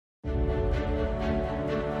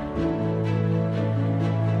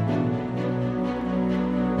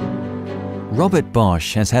Robert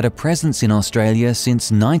Bosch has had a presence in Australia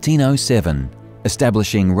since 1907,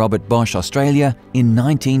 establishing Robert Bosch Australia in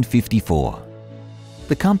 1954.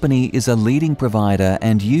 The company is a leading provider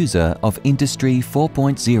and user of Industry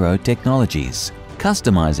 4.0 technologies,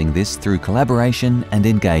 customising this through collaboration and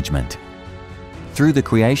engagement. Through the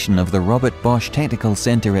creation of the Robert Bosch Technical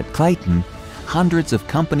Centre at Clayton, hundreds of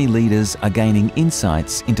company leaders are gaining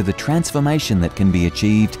insights into the transformation that can be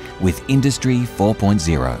achieved with Industry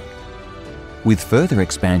 4.0. With further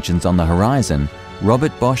expansions on the horizon,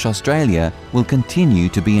 Robert Bosch Australia will continue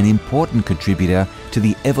to be an important contributor to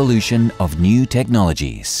the evolution of new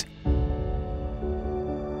technologies.